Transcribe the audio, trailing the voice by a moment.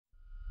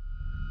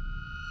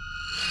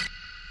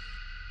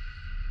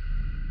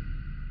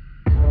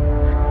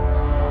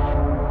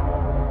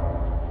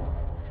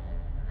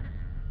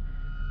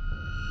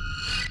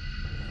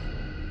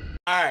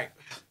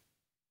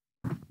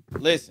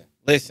listen.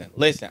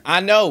 I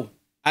know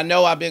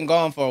I've been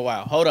gone for a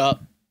while. Hold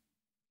up.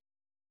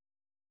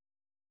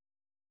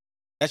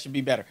 That should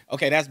be better.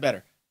 Okay, that's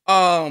better.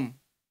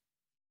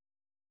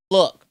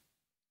 Look.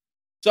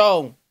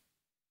 So,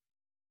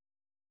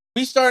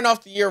 we starting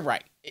off the year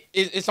right.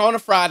 It's on a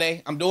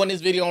Friday. I'm doing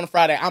this video on a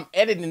Friday. I'm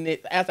editing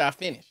it after I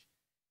finish.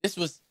 This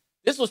was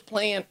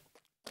planned.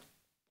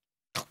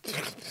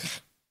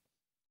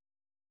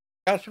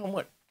 Got so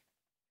much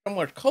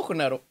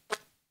coconut.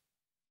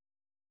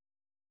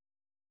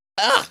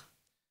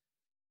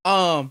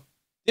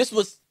 This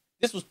was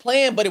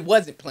planned, but it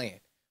wasn't planned.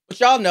 But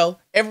y'all know,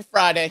 every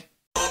Friday.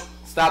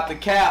 Stop the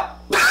cap.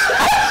 Stop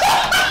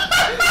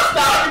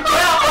the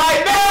cap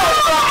right now.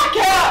 Stop the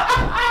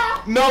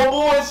cap. No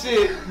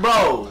bullshit,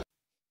 bro.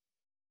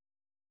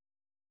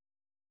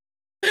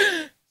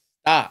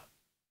 Stop.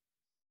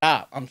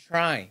 I'm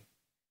trying.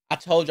 I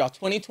told y'all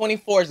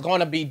 2024 is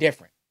going to be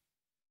different.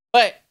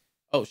 But,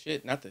 oh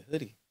shit, not the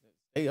hoodie.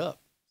 Stay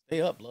up,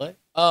 blood.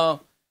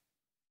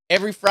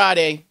 Every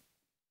Friday,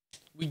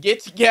 we get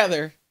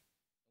together,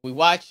 we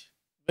watch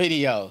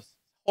videos,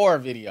 horror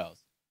videos.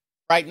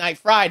 Fright Night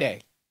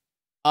Friday.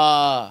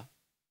 But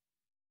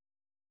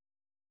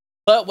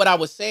what I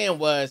was saying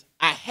was,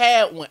 I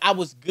had one. I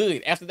was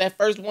good. After that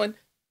first one,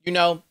 you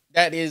know,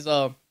 that is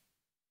a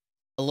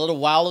little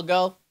while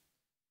ago.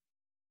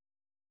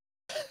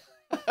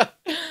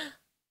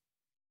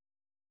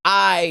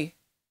 I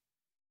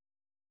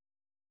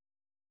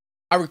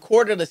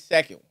recorded a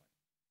second one.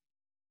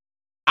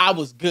 I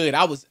was good.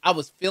 I was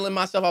feeling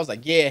myself. I was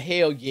like, yeah,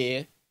 hell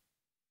yeah.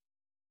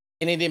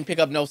 And it didn't pick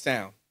up no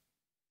sound.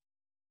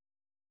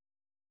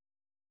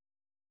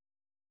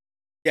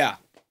 Yeah.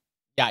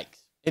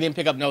 Yikes. It didn't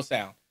pick up no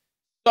sound.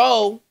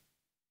 So,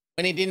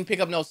 when it didn't pick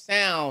up no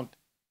sound,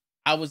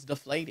 I was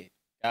deflated,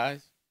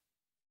 guys.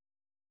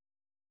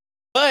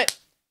 But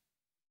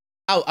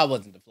I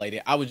wasn't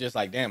deflated. I was just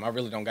like, damn, I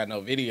really don't got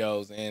no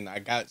videos, and I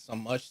got so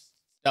much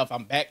stuff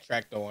I'm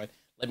backtracked on.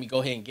 Let me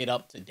go ahead and get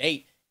up to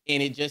date.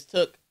 And it just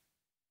took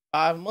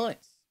 5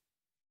 months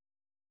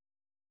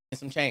and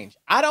some change.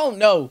 I don't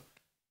know.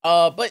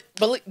 But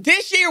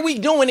this year we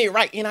doing it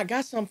right. And I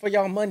got something for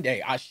y'all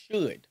Monday. I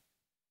should.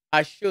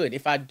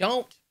 If I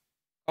don't,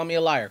 call me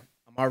a liar.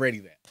 I'm already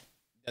that.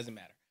 Doesn't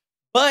matter.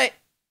 But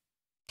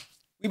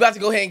we about to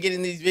go ahead and get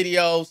in these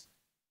videos.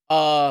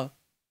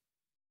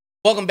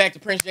 Welcome back to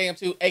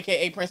PrinceJM2,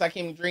 aka Prince I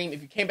Came to Dream.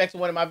 If you came back to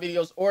one of my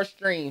videos or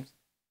streams,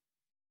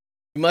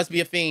 you must be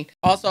a fiend.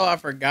 Also, I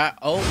forgot.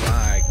 Oh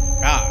my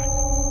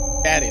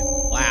god, that is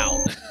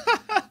loud.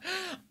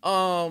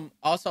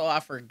 Also, I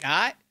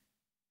forgot.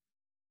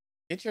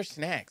 Get your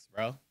snacks,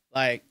 bro.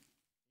 Like,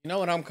 you know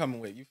what I'm coming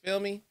with. You feel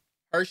me?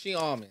 Hershey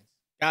almonds.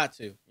 Got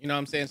to. You know what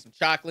I'm saying? Some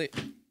chocolate.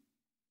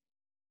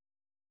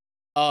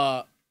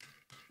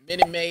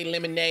 Minute Maid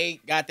lemonade.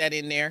 Got that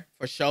in there.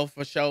 For show.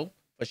 For show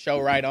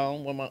right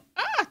on. With my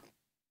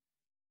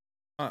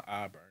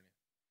burning.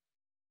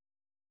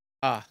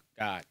 God.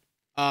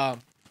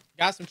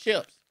 Got some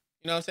chips.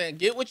 You know what I'm saying?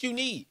 Get what you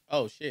need.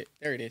 Oh shit.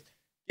 There it is.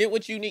 Get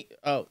what you need.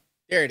 Oh,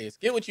 there it is.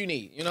 Get what you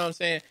need. You know what I'm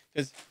saying?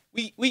 Because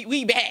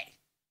we back.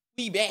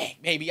 We back,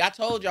 baby. I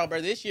told y'all,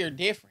 bro, this year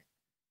different.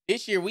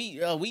 This year we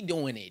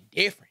doing it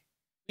different.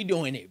 We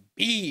doing it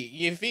big.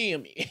 You feel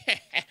me?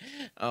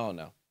 I don't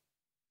know.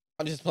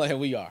 I'm just playing.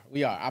 We are.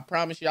 I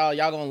promise y'all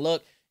gonna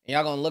look and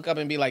y'all gonna look up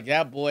and be like,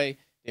 that boy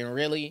then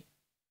really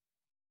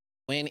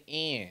went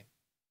in.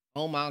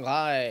 Oh my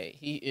god,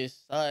 he is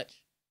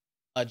such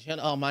a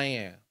oh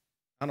man.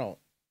 I don't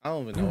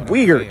even know what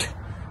weird, I'm saying.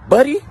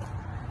 Buddy.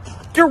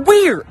 You're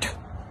weird.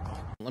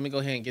 Let me go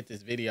ahead and get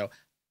this video.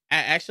 I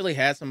actually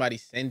had somebody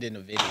send in a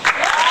video.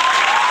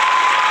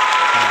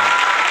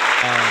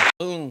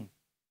 Boom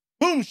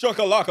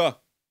shakalaka.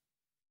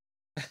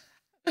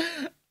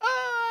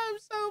 I'm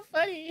so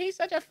funny. He's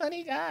such a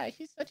funny guy.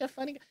 Did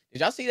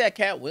y'all see that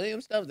Cat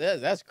Williams stuff?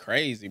 That's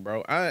crazy,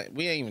 bro.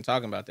 We ain't even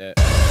talking about that.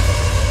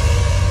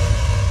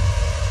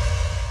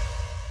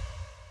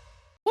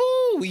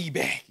 Woo, we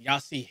back. Y'all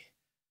see it.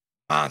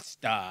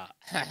 Monster.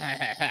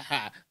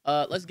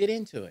 Let's get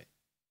into it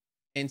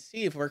and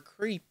see if we're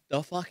creeped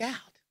the fuck out.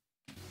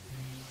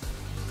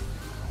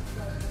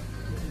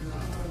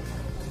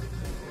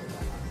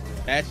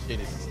 That shit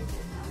is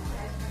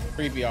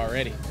creepy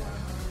already.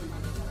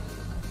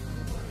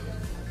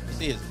 You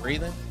see his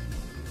breathing?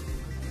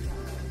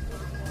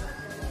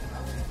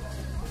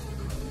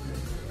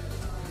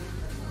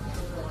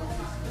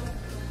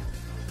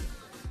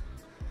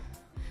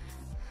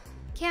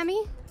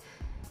 Cammy?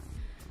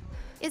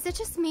 Is it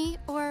just me,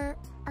 or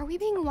are we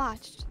being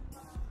watched?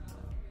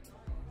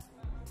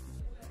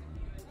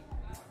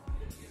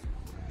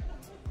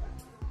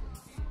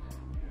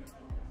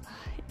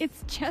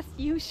 It's just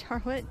you,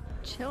 Charlotte.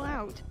 Chill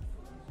out.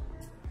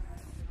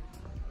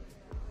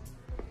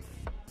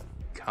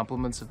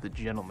 Compliments of the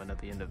gentleman at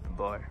the end of the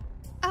bar.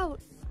 Oh,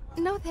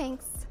 no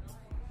thanks.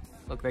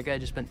 Look, that guy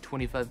just spent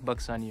 25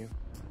 bucks on you.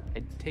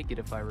 I'd take it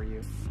if I were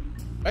you.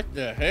 What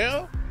the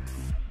hell?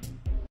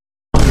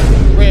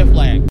 Red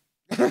flag.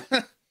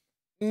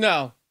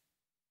 No.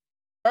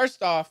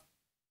 First off,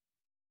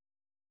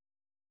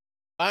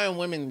 buying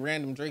women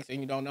random drinks and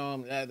you don't know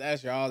them,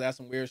 that's y'all. That's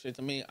some weird shit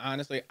to me.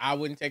 Honestly, I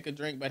wouldn't take a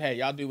drink, but hey,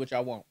 y'all do what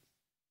y'all want.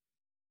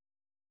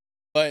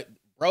 But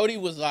Brody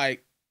was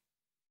like,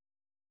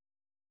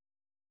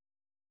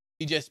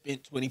 he just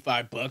spent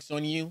 $25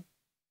 on you. You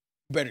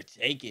better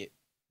take it.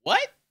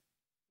 What?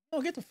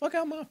 Don't get the fuck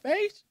out of my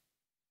face.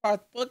 Or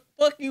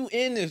fuck you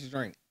in this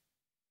drink.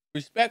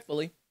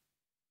 Respectfully.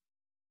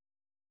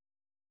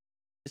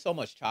 There's so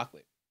much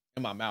chocolate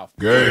in my mouth.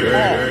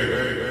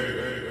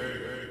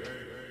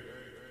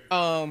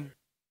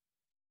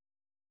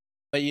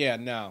 But yeah,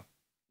 no.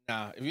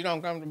 Nah. If you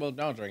don't comfortable,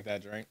 don't drink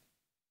that drink.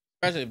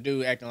 Especially if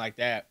dude acting like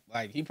that.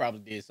 Like, he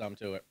probably did something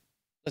to it.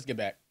 Let's get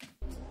back.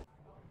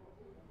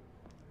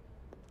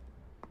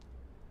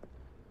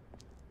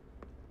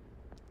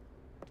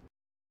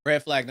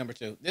 Red flag number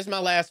 2. This is my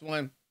last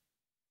one.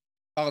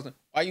 Why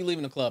are you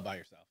leaving the club by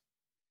yourself?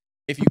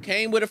 If you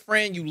came with a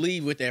friend, you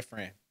leave with that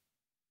friend.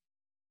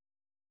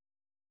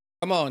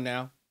 Come on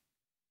now.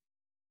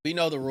 We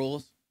know the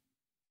rules.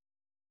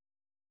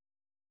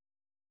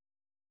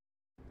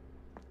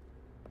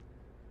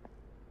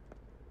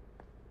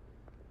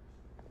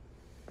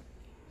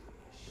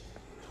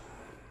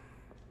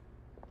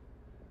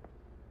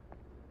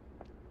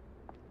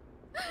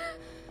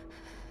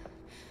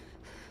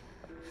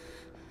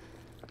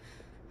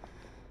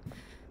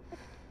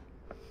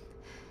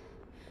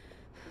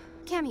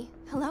 Cammy,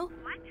 hello?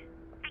 What?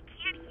 I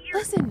can't hear.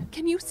 Listen,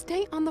 can you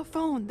stay on the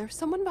phone? There's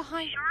someone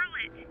behind.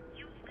 Charlotte,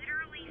 you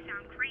literally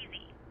sound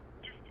crazy.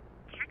 Just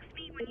text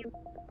me when you...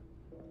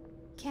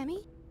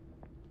 Cammy?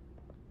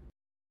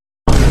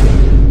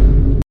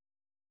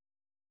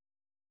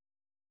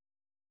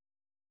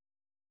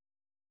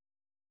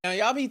 Now,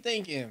 y'all be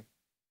thinking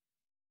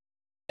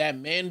that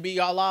men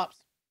be all ops.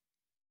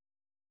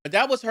 But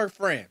that was her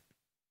friend.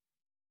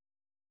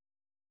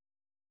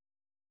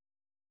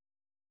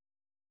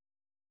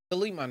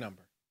 Delete my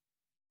number.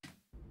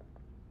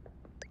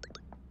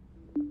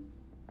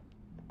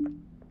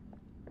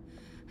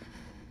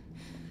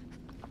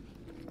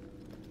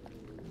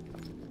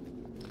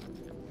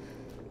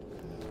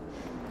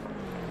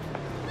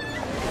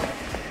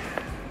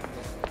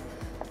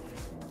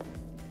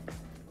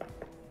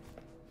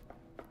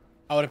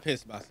 I would have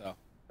pissed myself.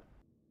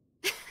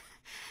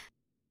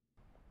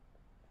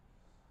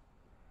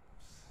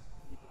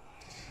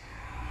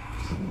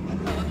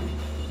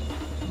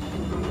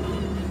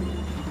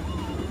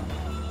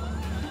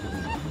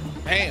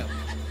 Damn.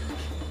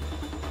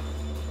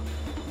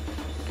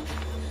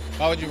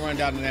 Why would you run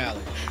down an alley?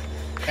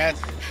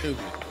 That's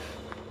stupid.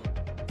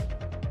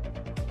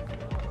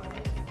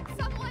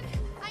 Someone,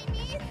 I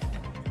need...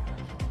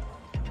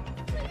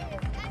 Please,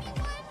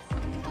 anyone,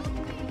 help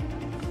me.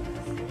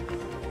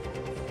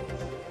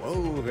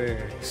 Whoa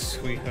there,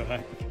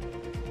 sweetheart.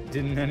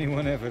 Didn't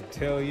anyone ever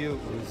tell you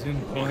it was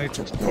impolite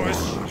to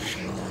push?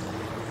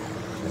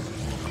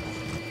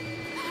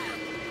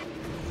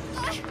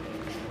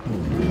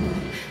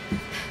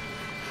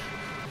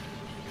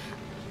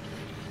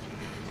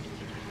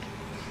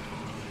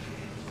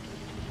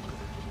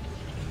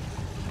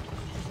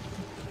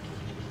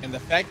 And the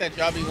fact that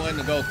y'all be wanting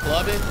to go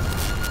clubbing.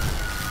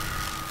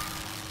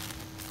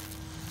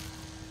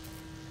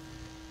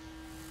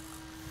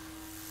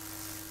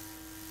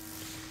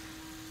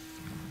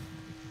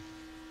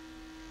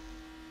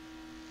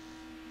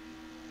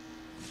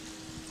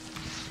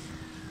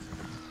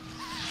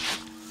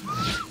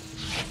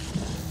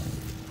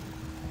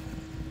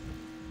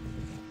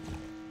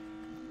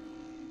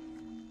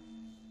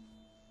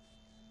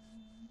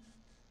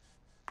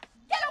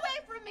 Get away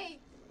from me!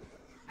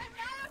 I'm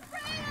not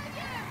afraid of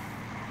you!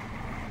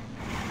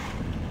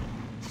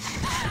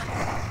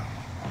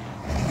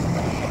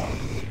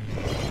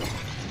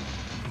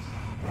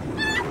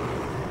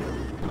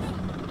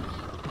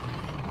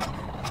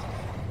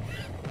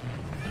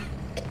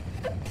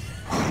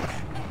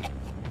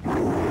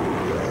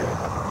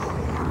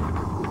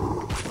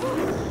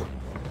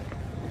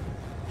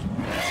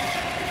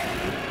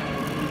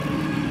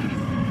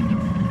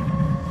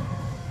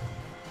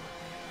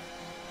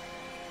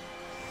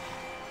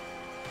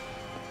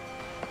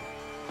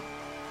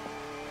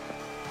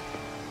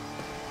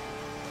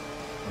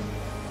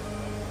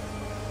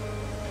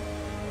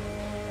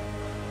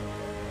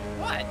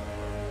 What?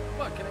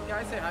 What? Can a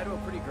guy say hi to a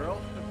pretty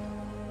girl?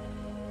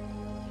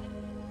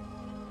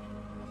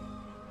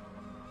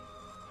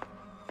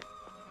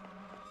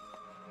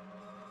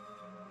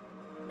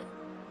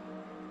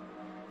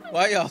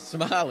 Why y'all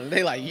smiling?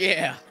 They like,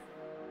 yeah.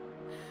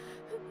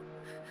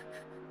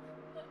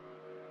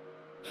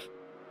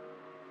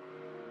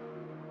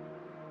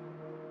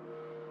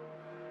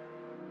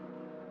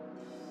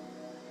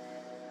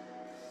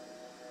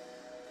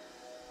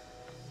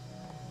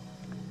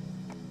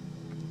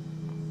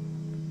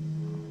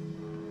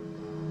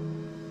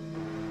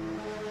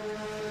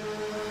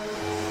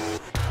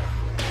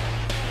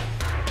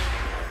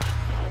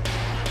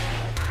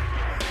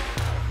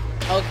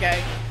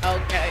 Okay.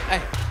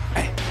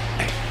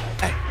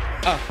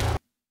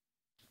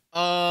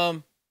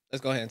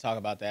 Let's go ahead and talk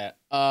about that.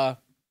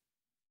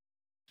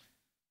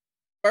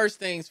 First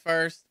things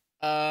first,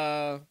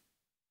 That's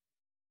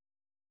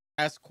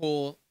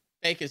cool.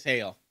 Fake as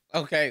hell.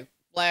 Okay.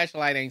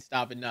 Flashlight ain't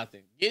stopping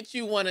nothing. Get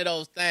you one of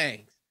those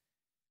things.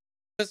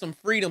 Put some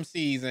freedom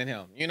seeds in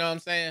him. You know what I'm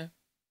saying?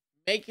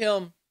 Make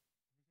him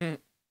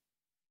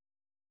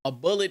a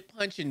bullet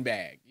punching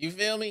bag. You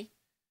feel me?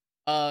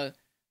 As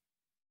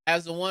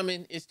a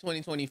woman, it's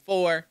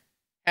 2024.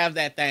 Have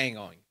that thing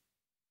on you.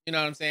 You know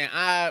what I'm saying?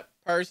 I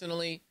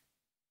personally,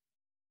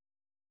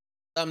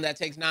 something that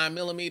takes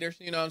 9mm,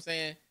 you know what I'm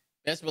saying?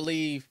 Best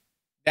believe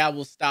that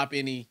will stop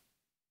any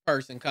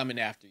person coming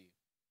after you.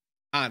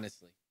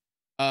 Honestly.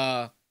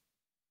 That's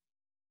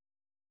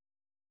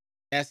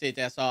it.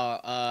 That's all.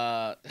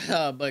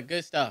 But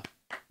good stuff.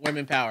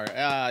 Women power.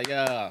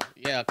 Yeah.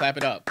 Clap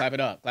it up. Clap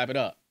it up. Clap it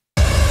up.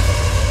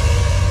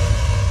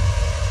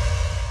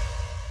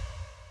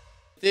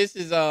 This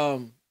is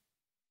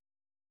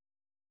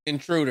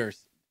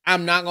Intruders.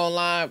 I'm not gonna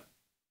lie,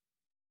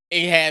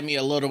 it had me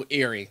a little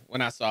eerie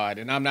when I saw it,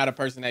 and I'm not a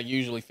person that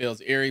usually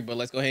feels eerie, but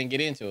let's go ahead and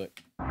get into it.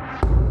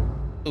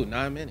 Ooh,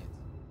 9 minutes.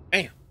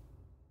 Damn.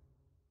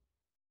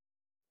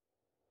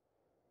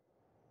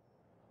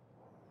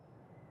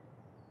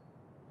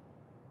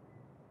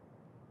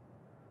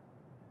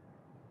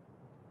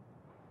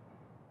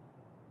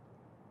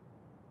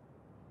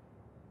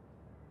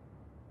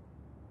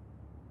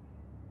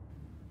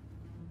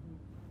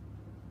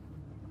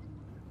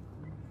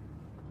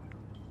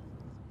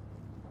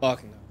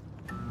 Fuck no.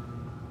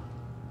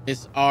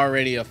 It's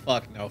already a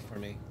fuck no for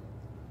me.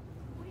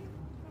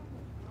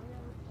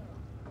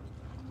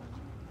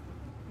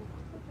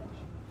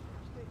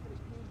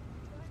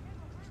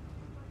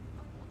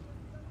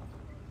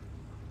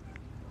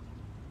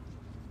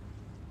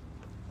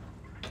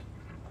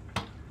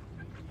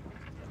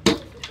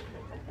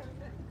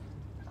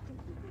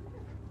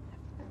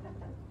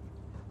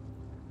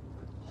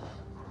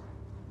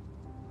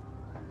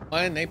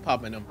 Man, they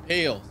popping them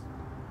pills.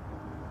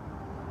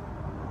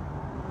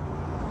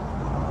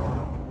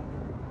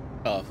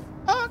 The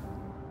fuck?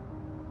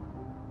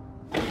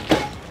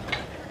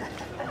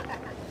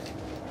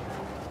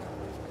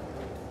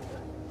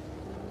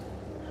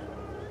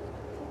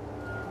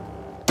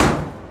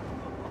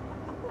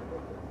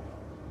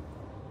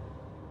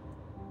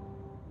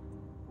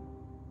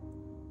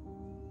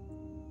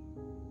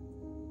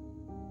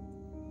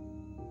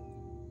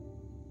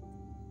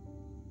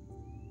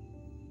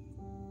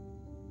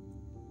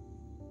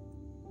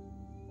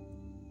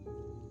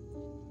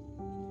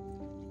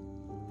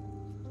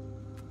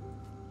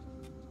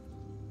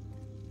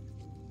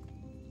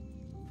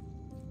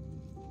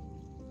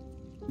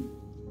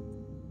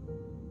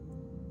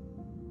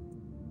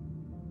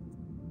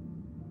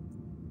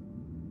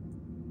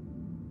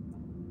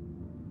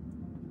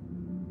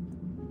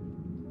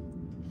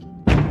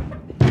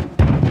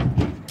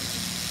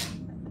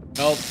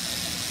 Nope.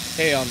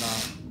 Hell no.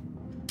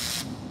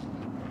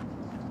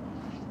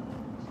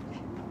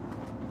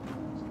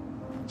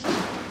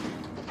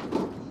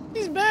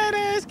 These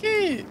badass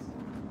kids.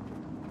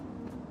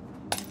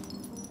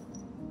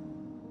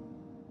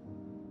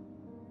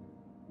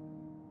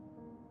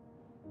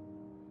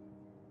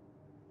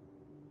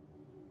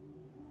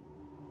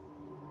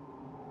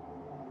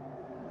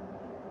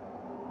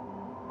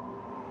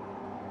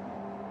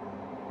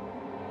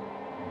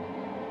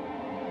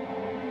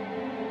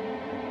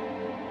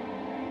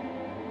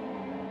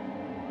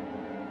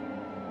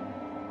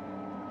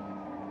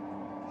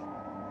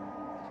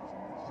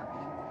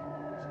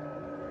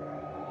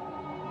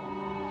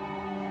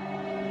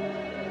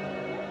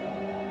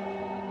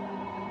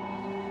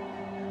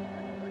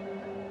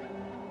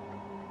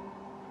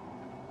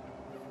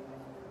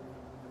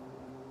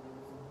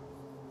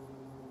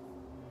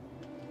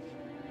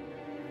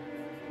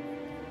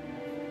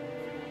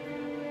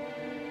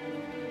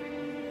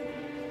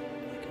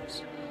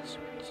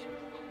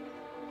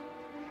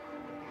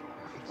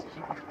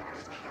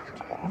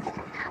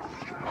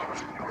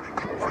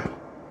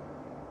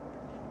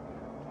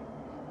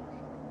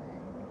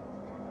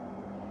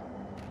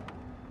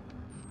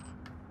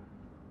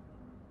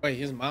 Wait,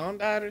 his mom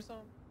died or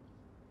something?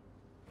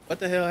 What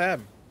the hell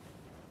happened?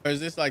 Or is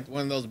this like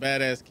one of those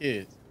badass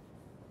kids?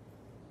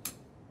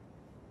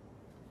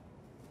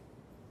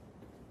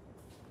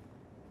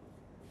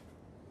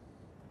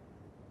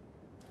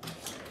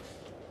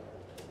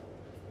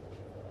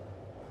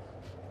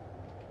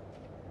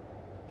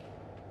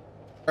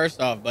 First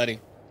off, buddy,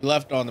 you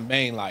left on the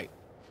main light.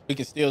 We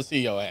can still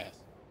see your ass.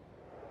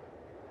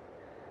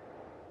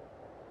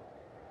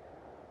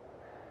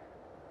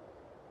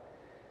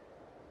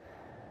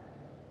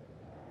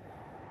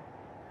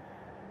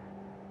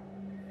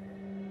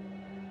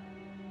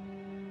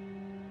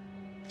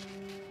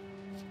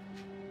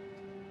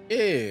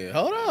 Yeah,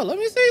 hold on. Let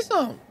me see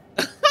something.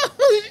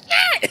 Oh,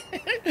 shit.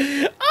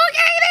 Okay,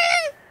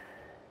 then.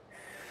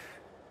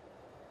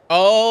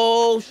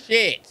 Oh,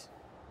 shit.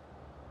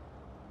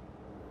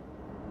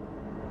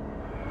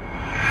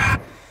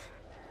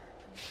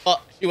 Oh,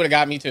 she would have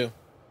got me too.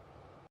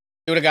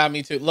 She would have got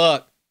me too.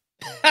 Look.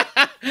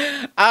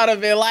 I'd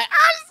have been like,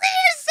 I'm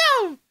seeing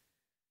something.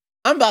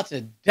 I'm about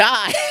to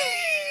die.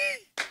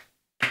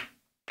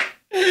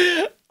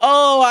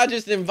 I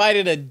just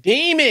invited a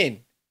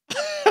demon.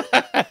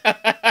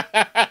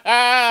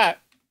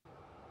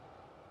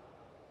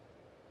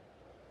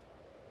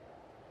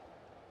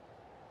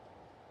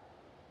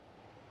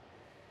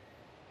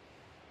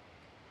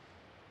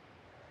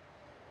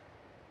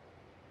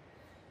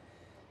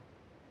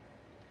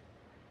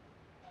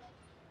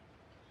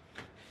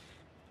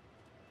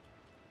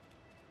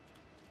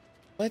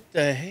 What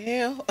the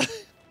hell?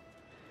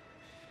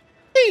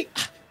 Hey.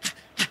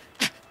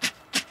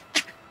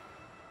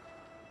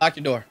 Lock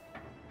your door.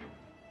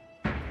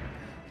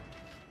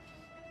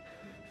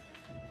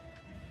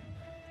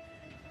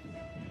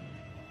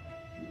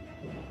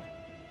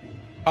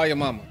 Call your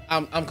mama.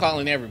 I'm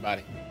calling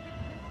everybody.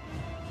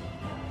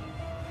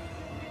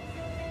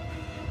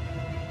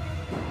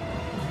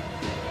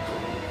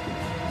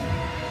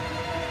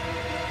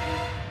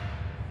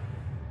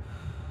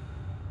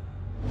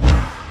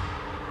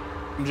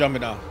 I'm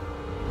jumping off.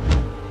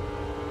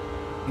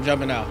 I'm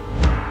jumping out.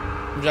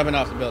 I'm jumping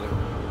off the building.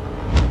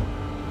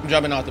 I'm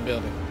jumping off the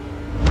building.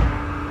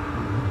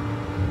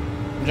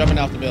 I'm jumping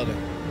off the building.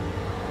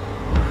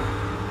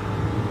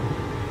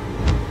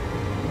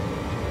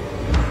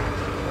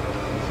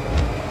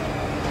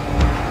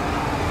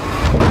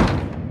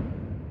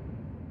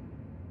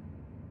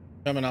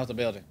 Jumping off the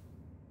building.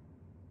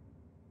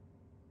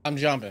 I'm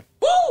jumping.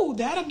 Woo,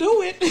 that'll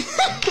do it.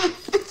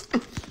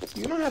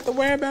 You don't have to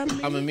worry about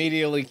me. I'm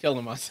immediately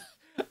killing myself.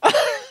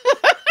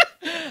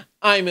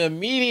 I'm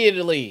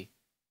immediately.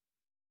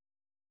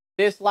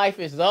 This life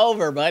is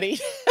over, buddy.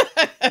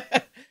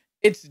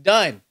 It's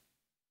done.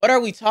 What are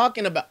we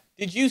talking about?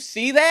 Did you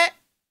see that?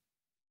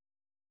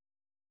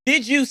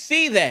 Did you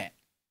see that?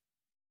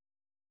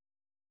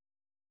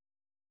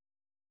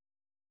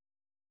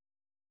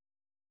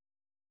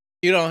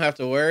 You don't have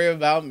to worry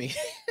about me.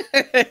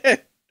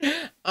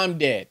 I'm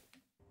dead.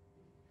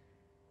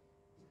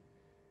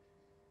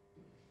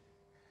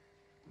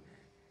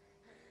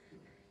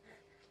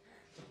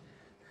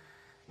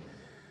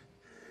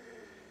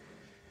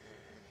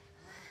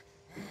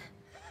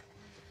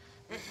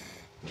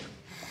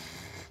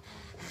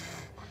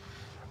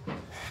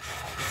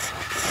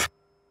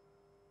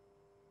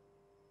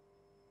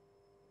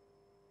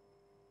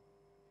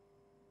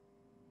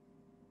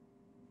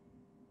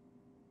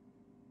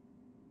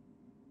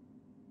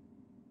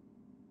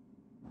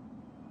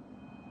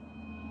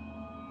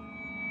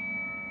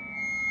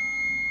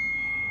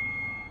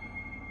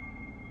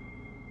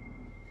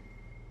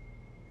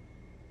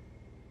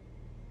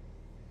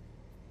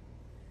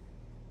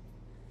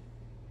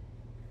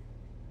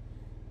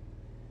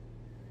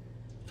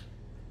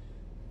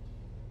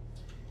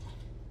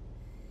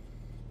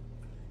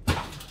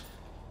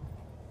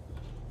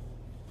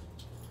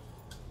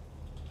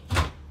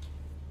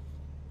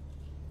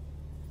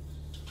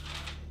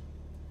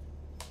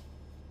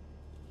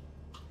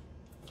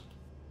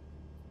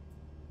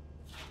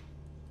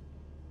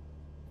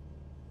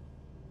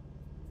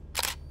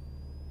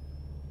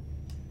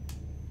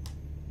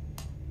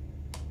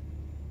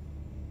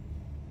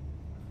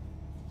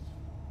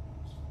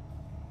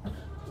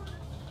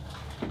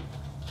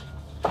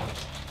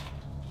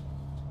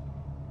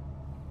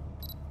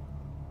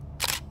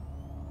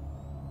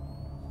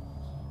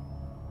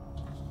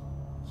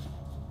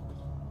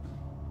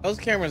 Those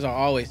cameras are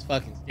always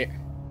fucking scary.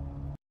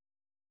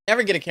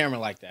 Never get a camera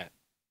like that.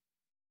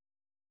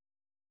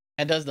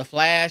 That does the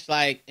flash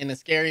like in a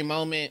scary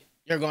moment,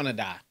 you're gonna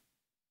die.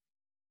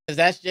 Because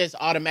that's just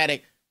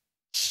automatic.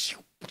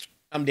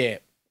 I'm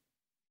dead.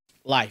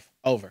 Life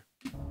over.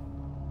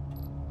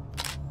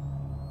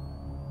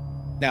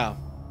 Now.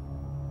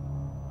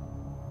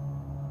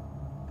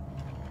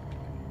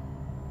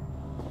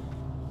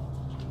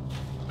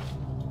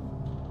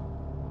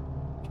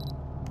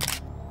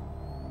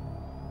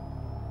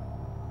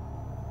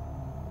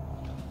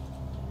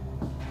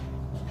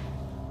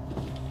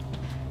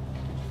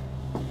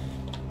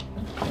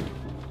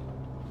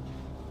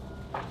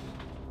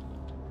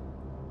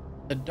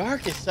 The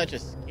dark is such a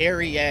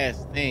scary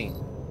ass thing.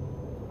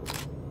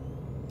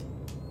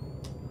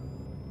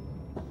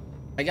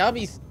 Like y'all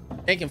be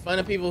making fun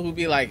of people who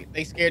be like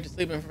they scared to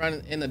sleep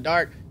in the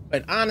dark,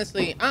 but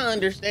honestly, I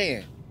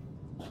understand.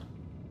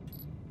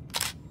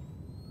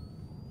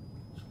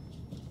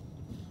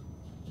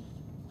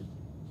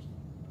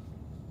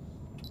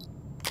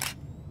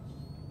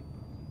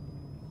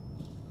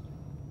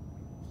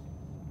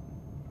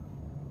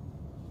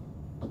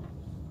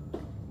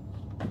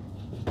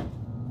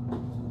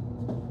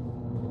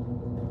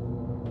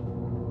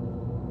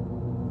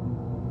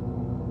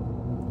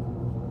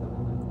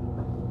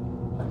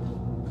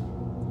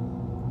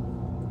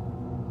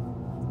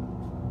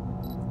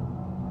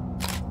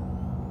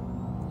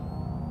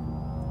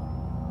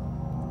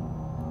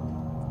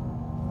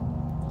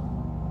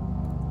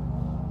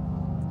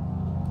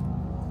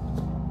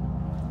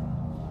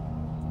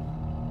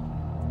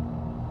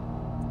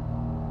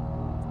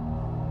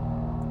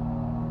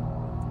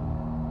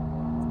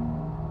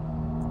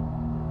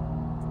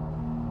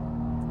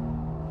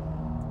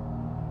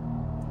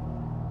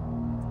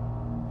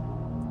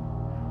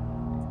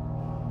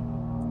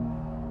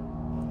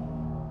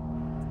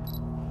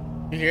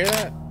 You hear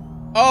that?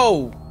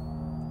 Oh.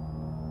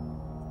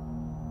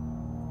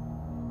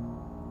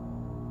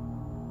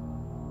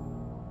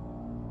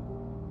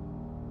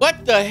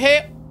 What the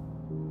hell?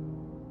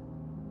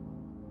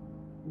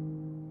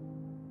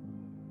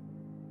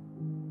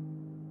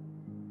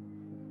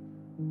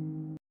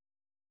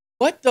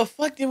 What the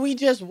fuck did we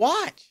just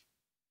watch?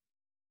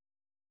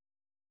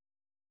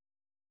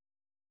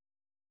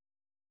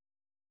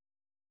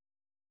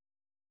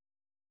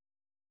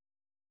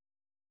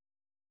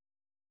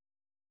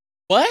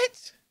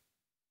 What?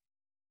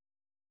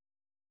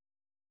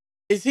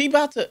 Is he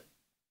about to?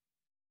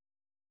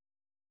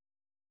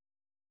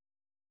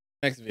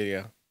 Next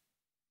video.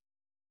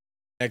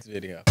 Next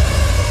video.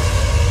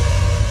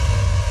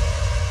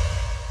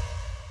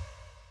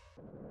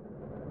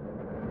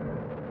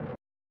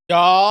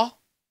 Y'all,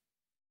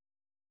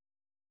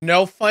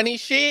 no funny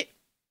shit.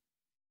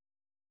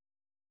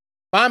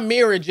 My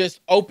mirror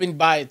just opened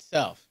by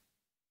itself.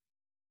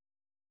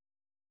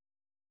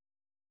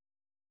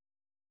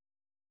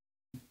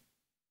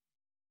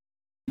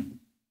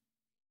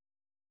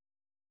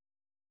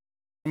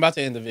 I'm about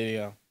to end the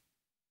video.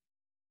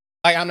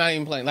 Like, I'm not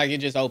even playing. Like, it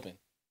just opened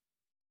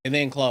and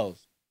then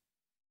closed.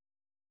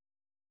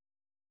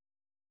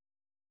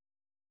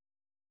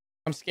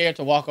 I'm scared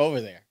to walk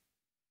over there.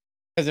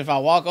 Because if I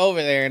walk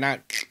over there and I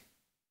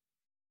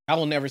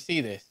will never see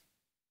this.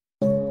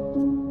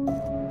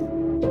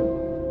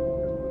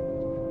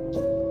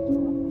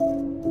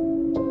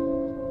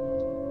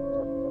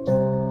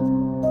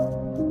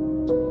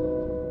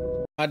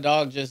 My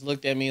dog just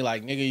looked at me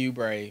like, nigga, you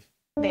brave.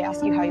 They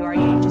ask you how you are,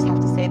 you just have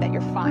to say that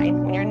you're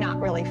fine when you're not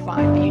really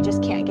fine, but you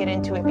just can't get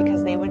into it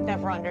because they would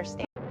never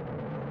understand.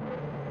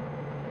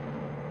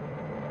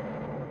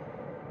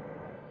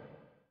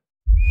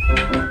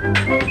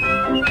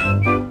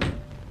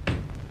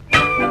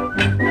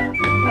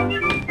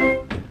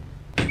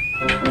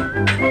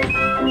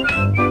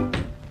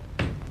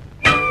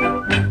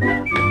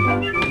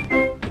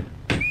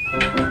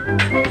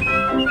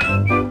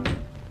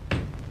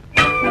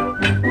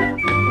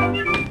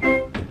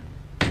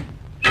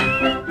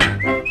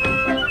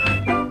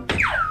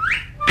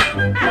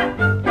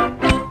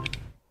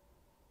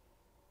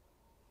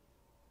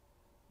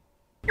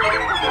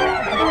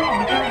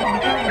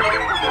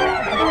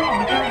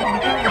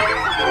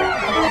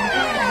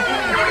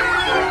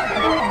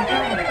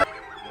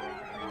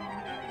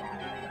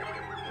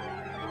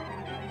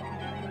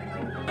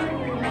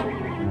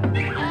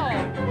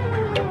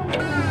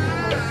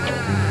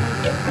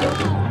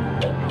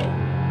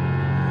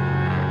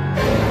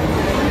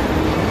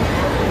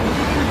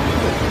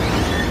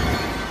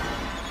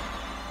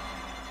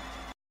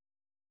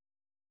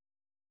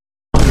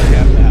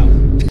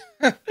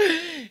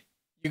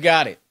 You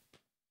got it.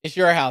 It's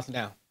your house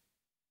now.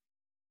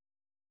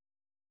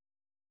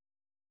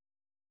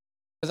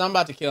 Because I'm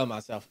about to kill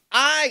myself.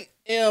 I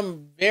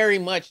am very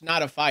much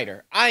not a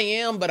fighter. I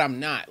am, but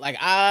I'm not. Like,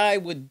 I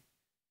would...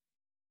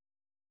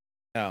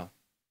 No.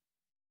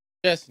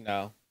 Just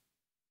no.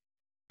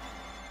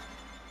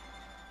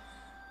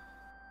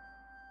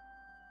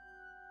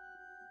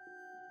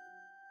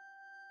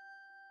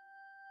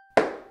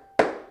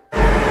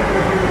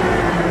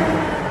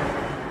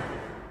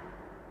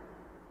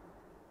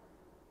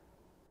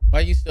 Why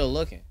are you still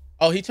looking?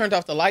 Oh, he turned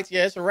off the lights?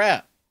 Yeah, it's a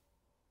wrap.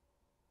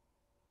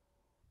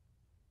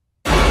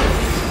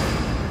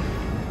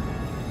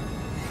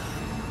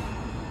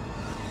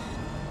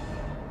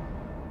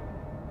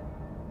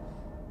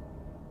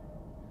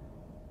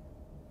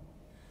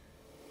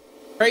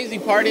 Crazy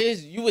part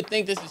is, you would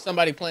think this is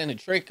somebody playing a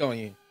trick on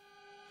you.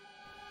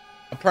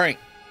 A prank.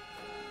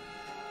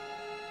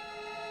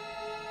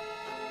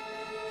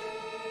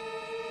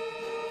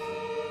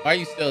 Why are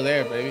you still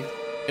there, baby?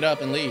 Get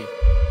up and leave.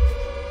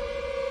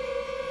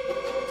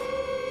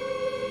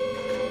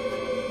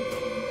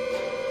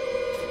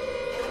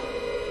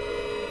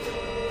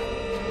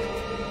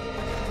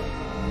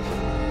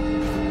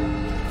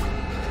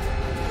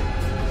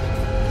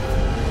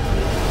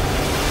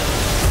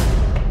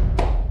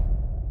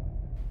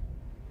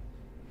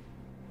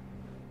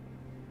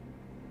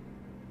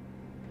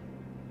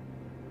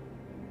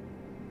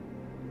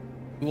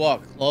 You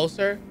walk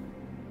closer.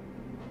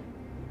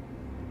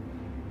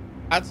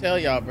 I tell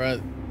y'all,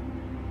 bro.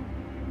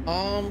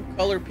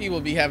 Colored people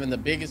be having the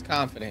biggest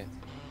confidence.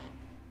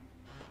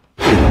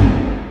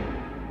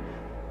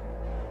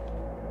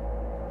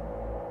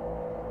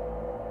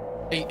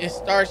 It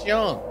starts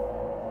young.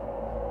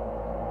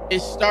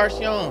 It starts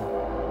young.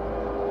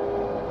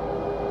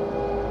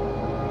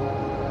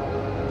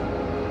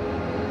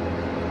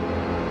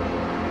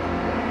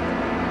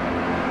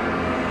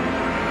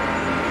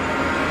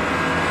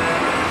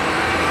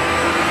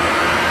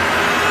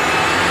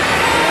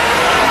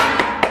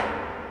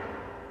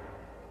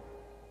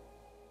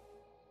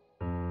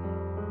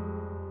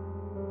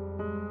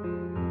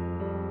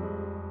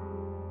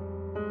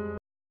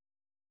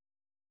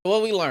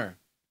 What we learn?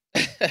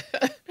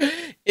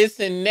 It's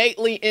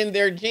innately in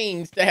their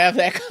genes to have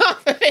that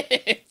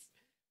confidence.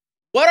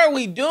 What are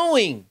we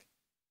doing?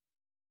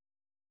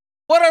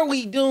 What are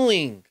we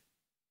doing?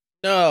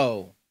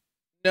 No.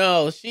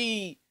 No,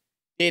 she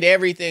did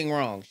everything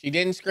wrong. She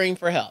didn't scream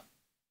for help.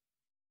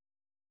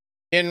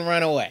 Didn't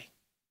run away.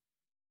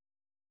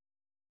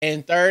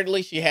 And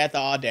thirdly, she had the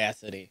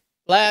audacity.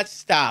 Let's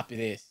stop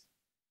this.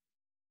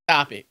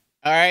 Stop it.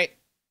 All right?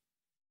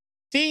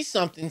 See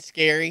something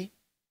scary.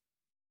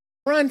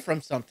 Run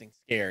from something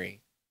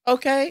scary.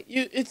 Okay?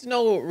 It's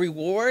no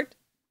reward.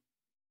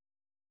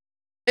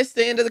 It's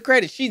the end of the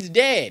credits. She's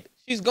dead.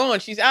 She's gone.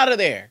 She's out of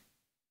there.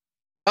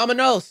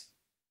 Vámonos.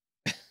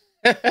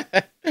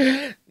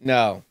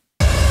 No.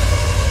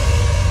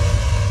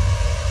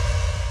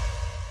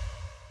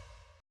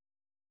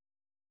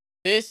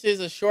 This is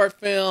a short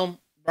film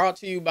brought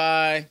to you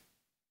by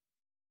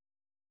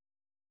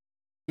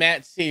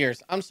Matt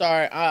Sears. I'm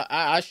sorry.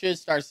 I should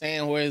start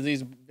saying where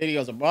these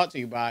videos are brought to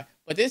you by.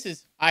 But this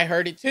is I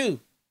Heard It Too.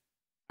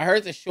 I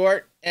heard the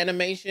short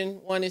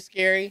animation one is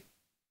scary.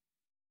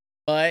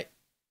 But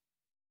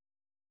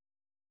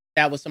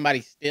that was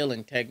somebody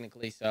stealing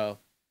technically. So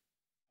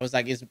I was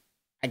like,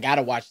 I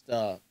gotta watch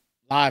the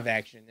live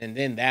action and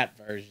then that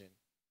version.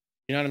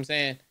 You know what I'm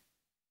saying?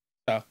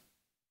 So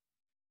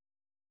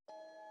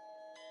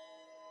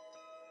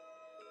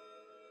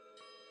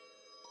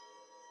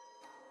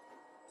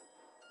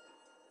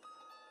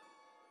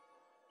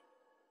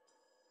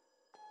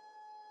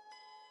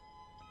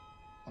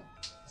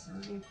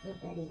time for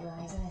beddy,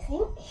 guys, I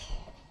think.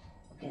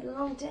 Had a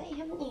long day,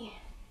 haven't you?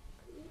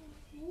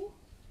 Okay.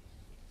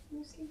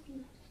 I'm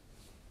sleepy.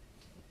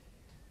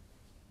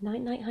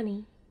 Night, night,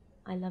 honey.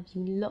 I love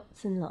you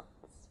lots and lots.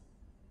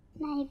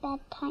 My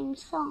bedtime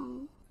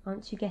song.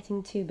 Aren't you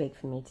getting too big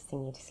for me to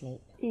sing you to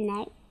sleep?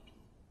 No.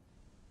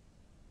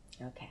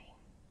 Okay.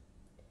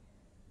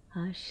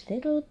 Hush,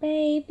 little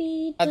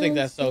baby. I think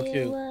that's so don't say a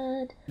cute.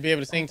 word. Be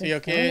able to sing to your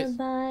kids.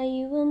 Gonna buy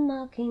you a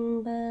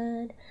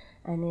mockingbird,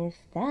 and if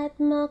that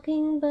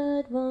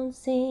mockingbird won't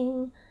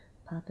sing,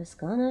 Papa's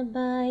gonna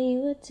buy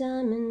you a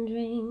diamond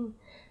ring,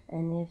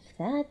 and if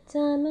that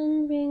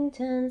diamond ring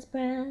turns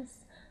brass,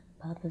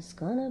 Papa's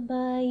gonna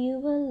buy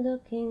you a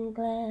looking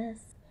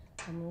glass,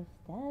 and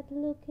if that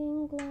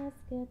looking glass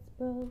gets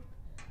broke,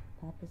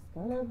 Papa's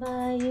gonna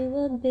buy you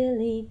a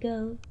billy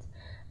goat,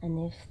 and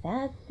if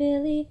that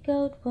billy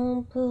goat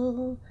won't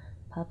pull,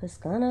 Papa's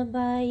gonna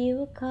buy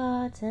you a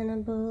cart and a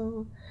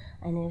bull,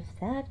 and if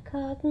that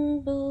cart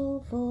and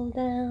bull fall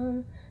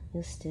down,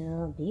 you'll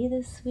still be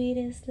the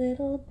sweetest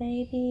little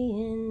baby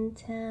in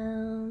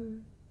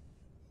town.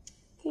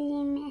 Do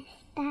you miss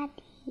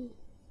Daddy?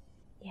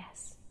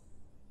 Yes.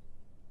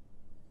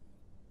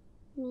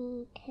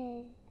 Me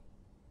too.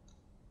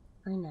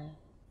 I know,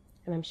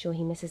 and I'm sure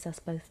he misses us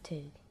both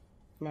too.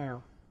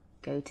 Now,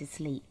 go to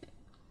sleep.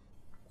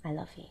 I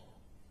love you.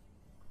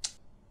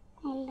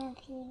 I love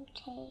you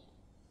too.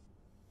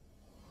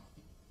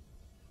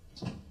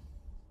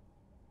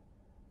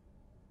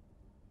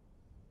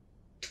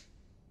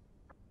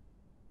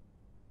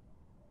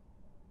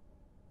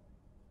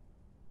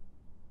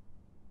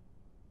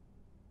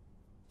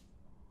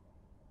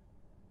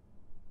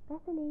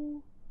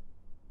 Bethany.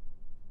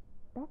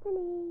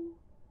 Bethany.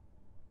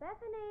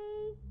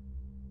 Bethany.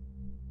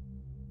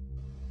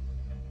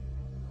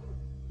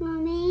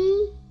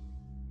 Mommy?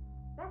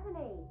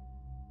 Bethany,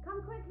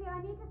 come quickly,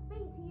 I need to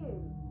speak to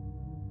you.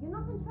 You're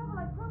not in trouble,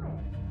 I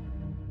promise.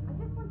 I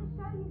just want to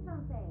show you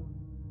something.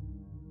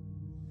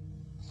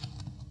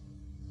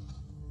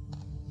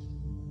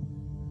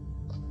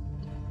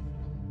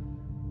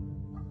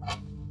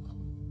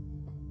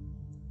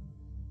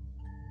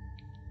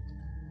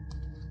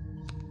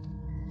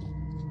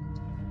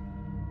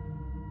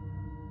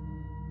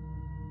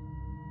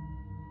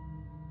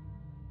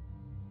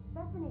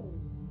 Bethany,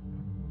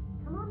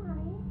 come on,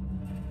 honey.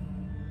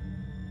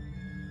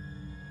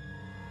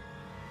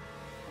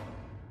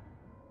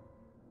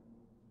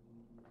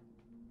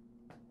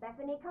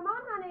 Bethany, come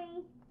on,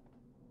 honey.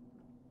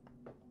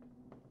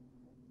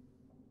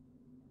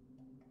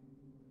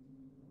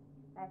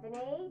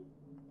 Bethany?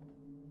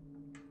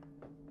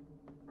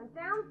 I'm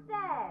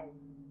downstairs.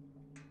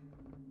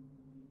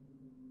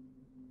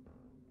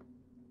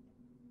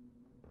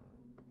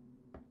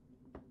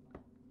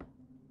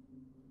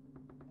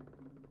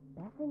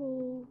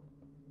 Bethany.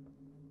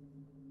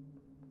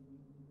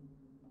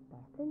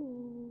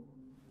 Bethany.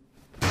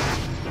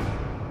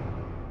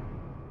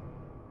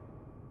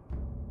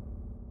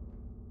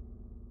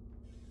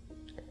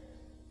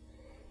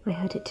 I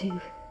heard it too.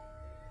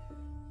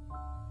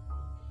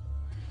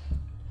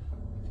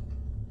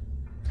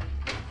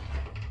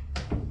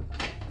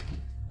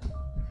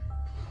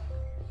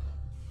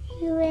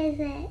 Who is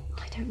it?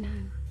 I don't know,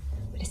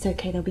 but it's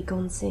okay, they'll be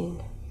gone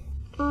soon.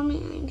 Mommy,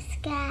 I'm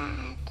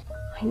scared.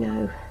 I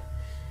know.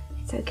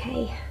 It's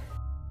okay.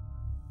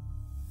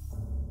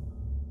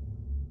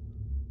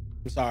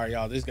 I'm sorry,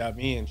 y'all. This got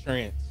me in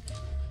trance.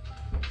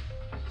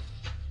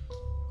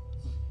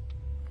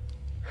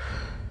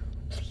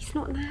 Please,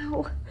 not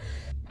now.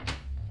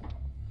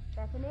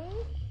 Bethany?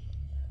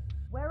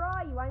 Where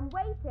are you? I'm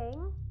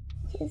waiting.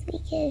 Should we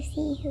go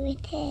see who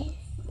it is?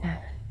 No.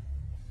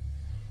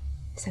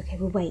 It's okay,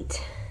 we'll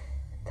wait.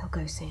 They'll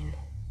go soon.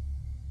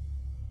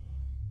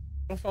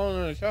 My phone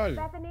on the charger.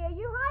 Bethany, are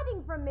you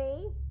hiding from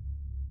me?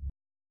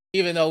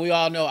 Even though we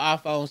all know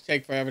iPhones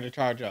take forever to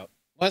charge up.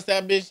 Once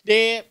that bitch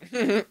dead,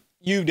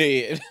 you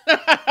dead. Do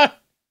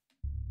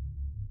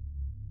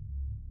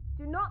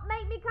not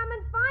make me come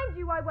and find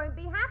you. I won't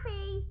be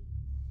happy.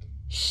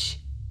 Shh.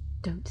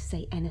 Don't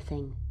say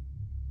anything.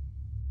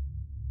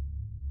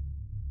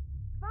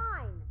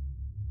 Fine.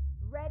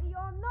 Ready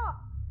or not,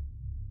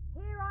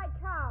 here I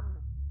come.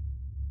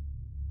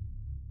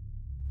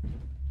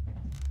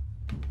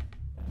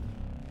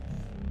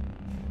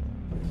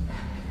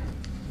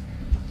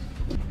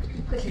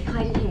 Quickly,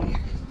 hide in here.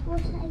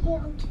 What should I get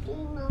on to do,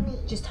 Mummy?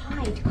 Just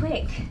hide,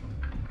 quick.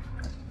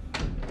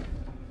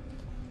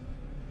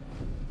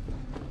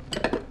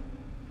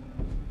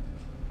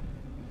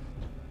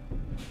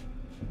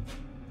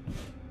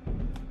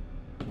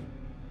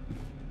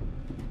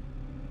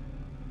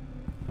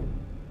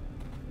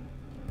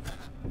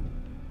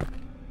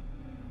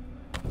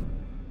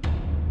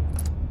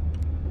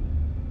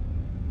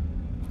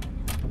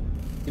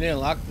 You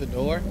didn't lock the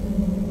door?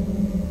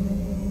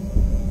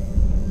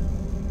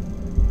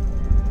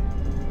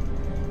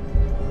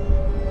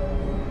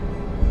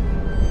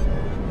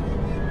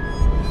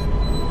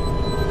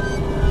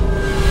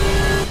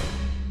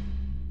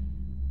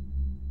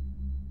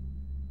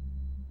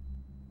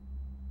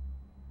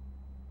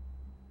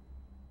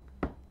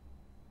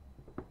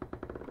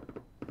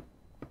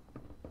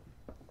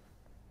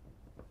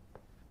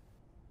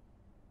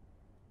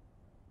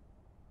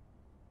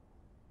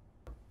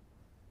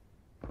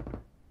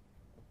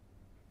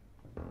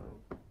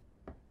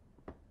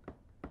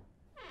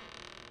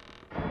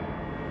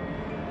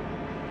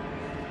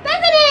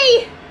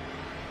 Bethany!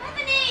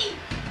 Bethany!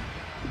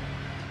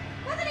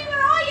 Bethany,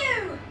 where are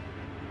you?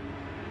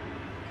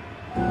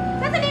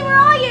 Bethany, where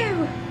are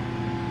you?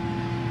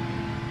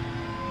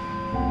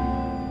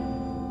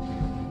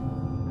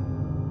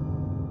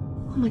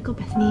 Oh my god,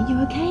 Bethany, are you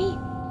okay?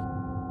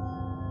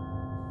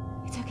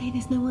 It's okay,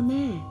 there's no one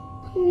there.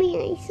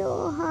 Mummy, I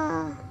saw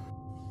her.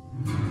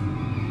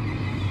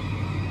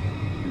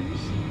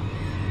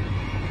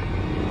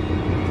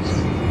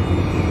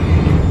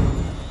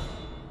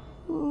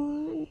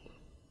 One,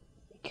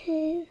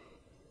 2,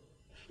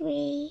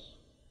 3,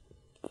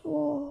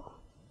 4,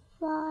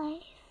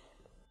 5.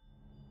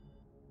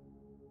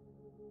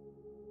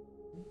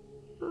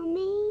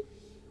 Mummy?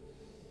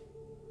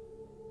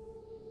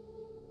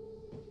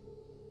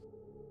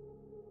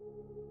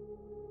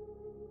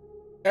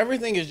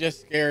 Everything is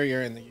just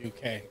scarier in the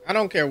UK. I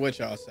don't care what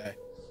y'all say.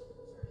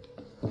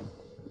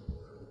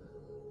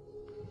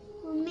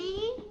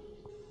 Mummy?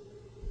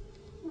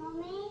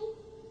 Mummy?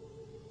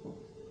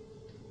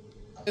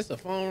 It's a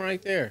phone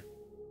right there.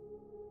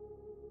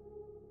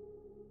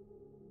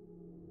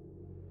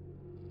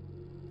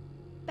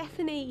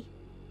 Bethany.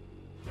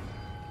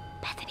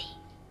 Bethany,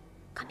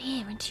 come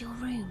here into your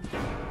room.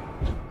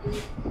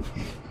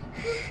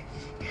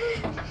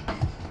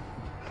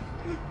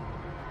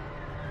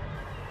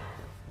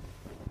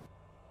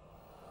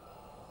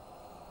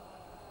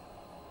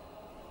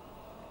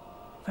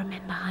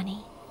 Remember,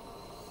 honey,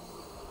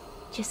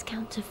 just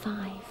count to 5.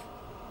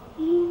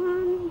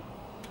 1,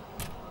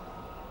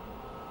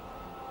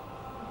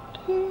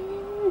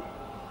 2,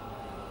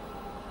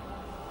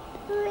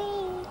 3,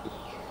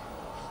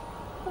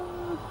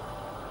 4,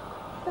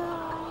 5.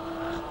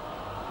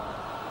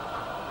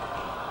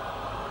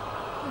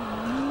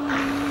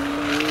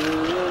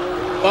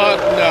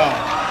 Fuck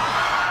no.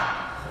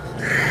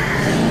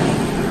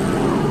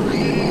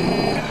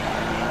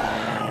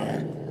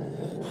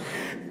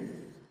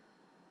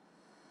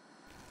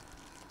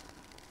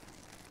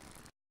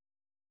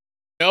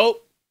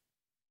 Nope.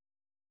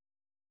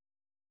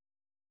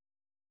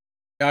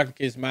 Y'all can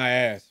kiss my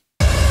ass.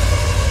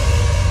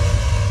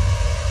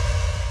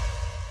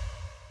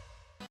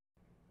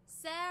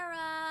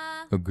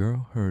 Sarah! A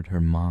girl heard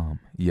her mom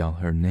yell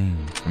her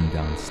name from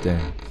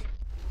downstairs.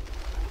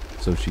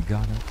 So she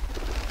got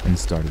up and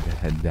started to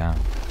head down.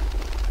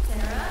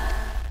 Sarah?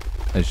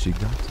 As she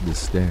got to the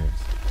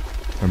stairs,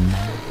 her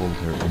mom pulled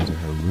her into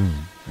her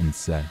room and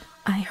said,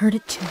 I heard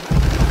it too.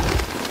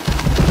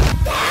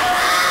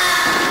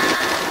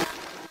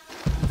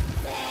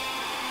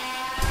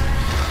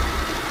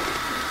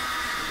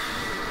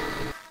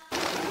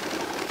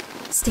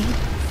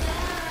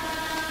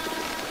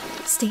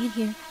 Stay in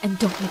here and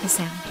don't make a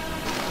sound.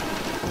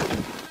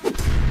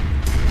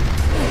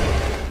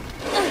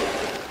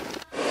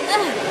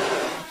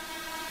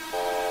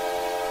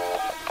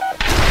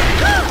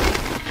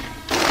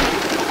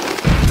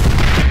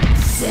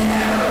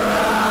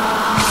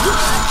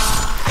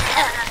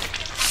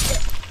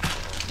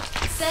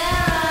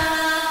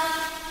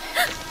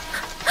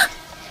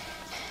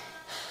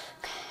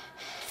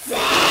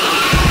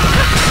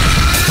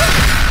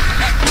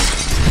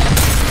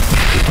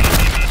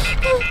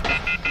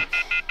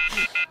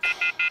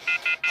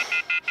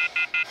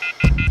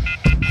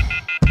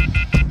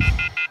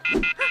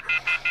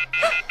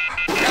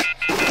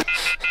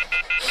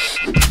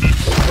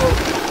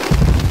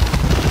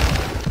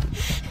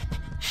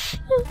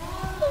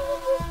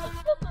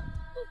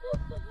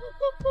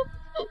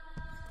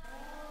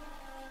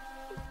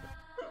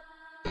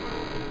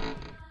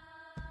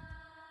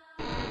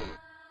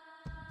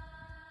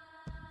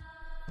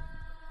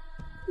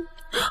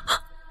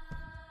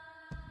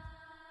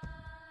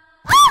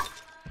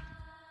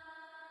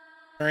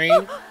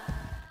 Green.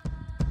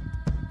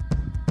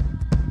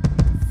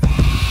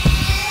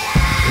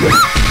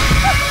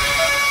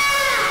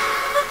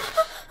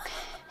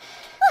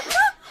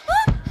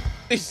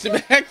 They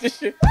smacked the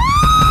shit.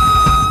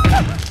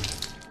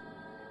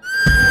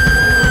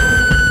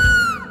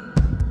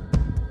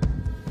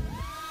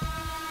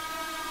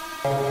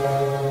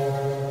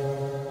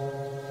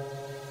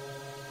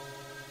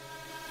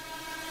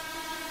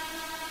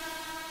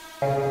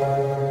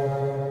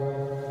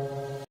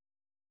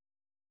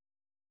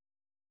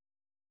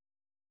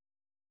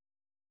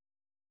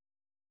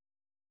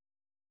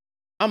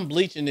 I'm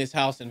bleaching this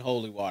house in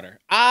holy water.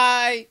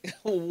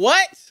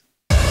 What?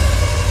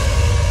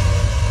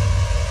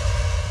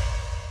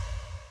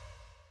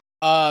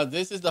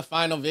 This is the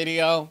final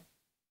video.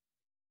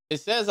 It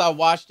says I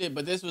watched it,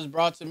 but this was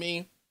brought to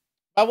me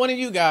by one of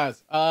you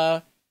guys.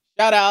 Shout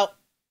out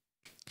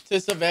to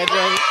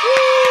Saavedra.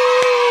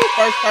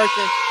 First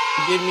person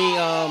to give me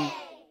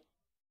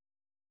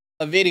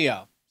a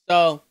video.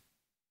 So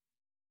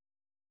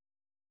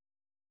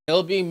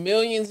it'll be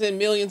millions and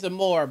millions of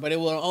more, but it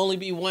will only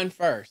be one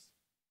first.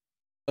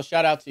 So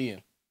shout out to you.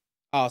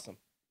 Awesome.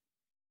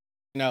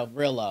 You know,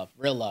 real love,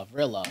 real love,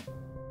 real love.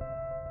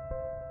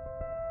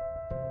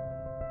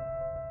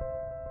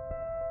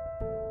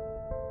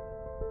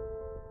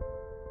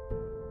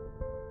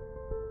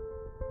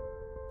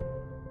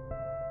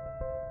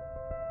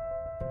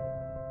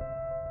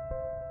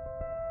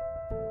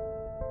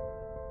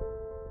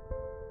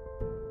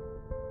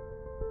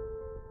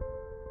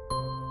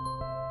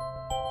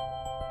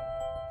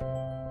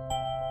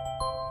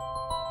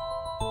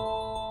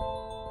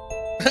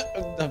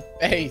 The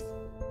face.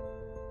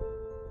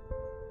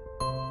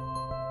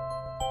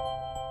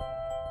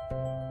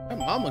 That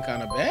mama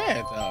kind of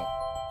bad though.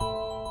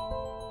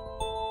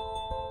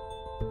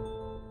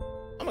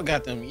 Mama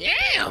got them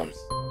yams.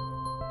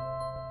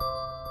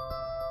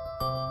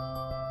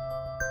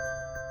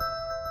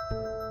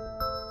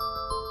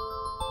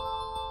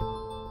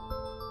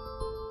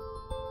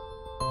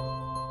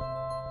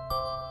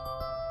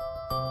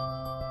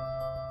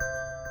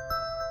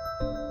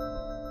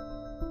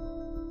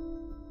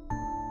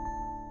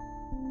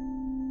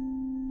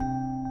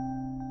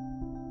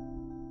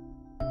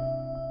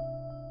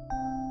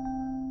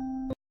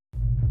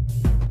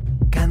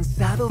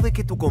 ¿Cansado de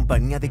que tu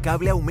compañía de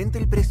cable aumente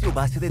el precio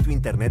base de tu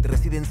internet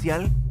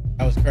residencial?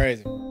 That was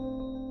crazy.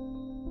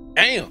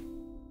 Damn.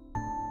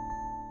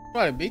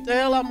 Try to beat the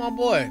hell out of my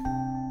boy.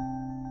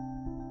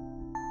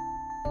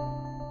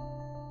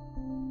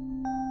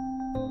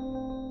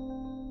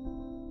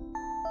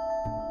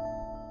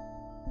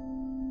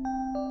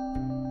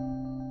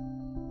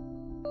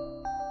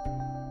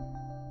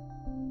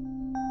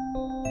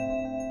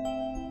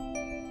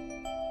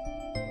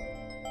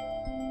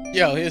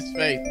 Yo, his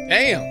face.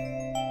 Damn.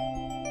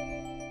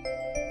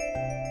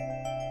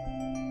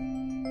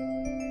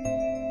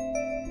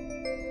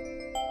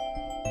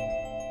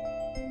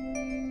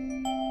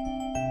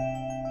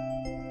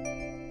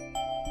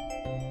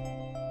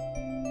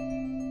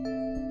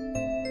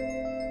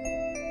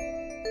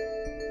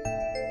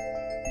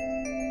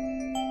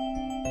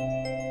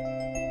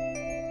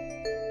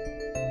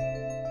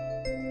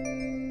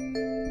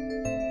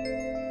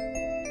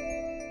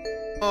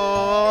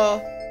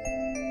 Aww.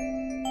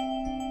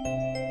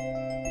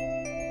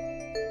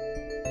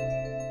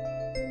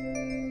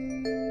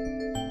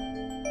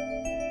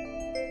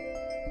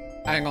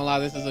 I ain't gonna lie,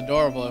 this is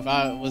adorable. If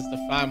I was to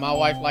find my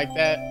wife like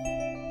that.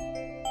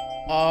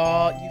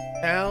 Oh,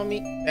 you found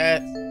me?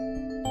 That's...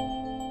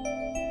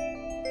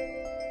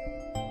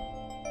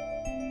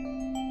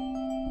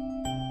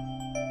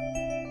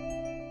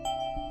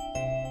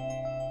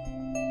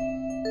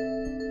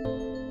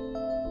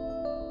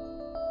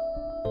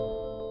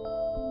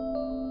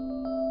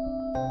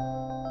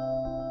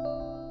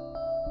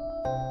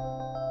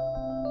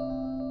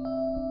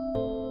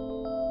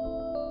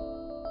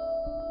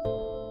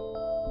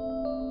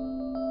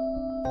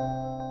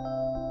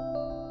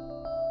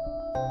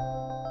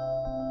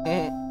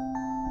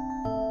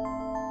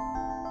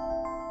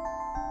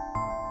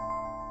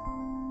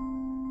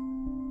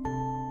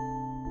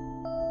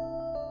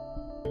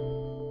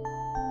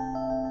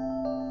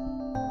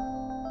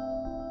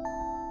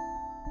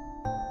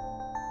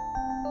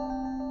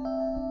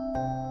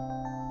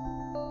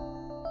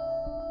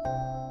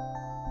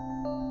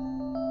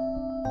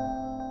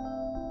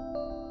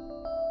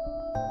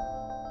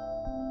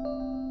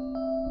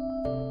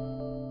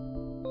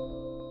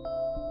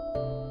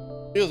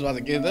 He was about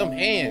to give them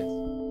hands.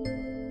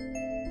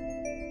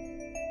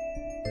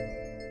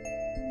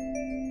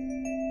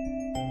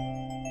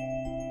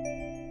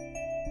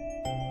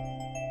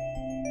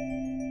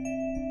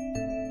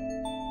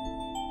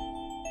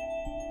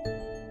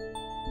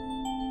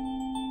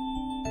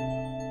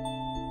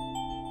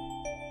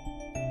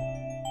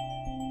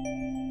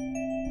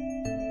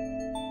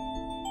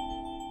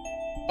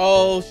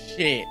 Oh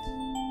shit.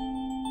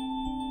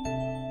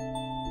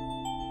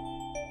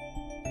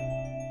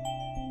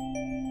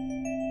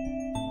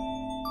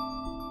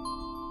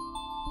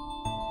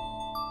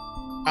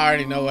 I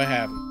already know what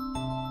happened.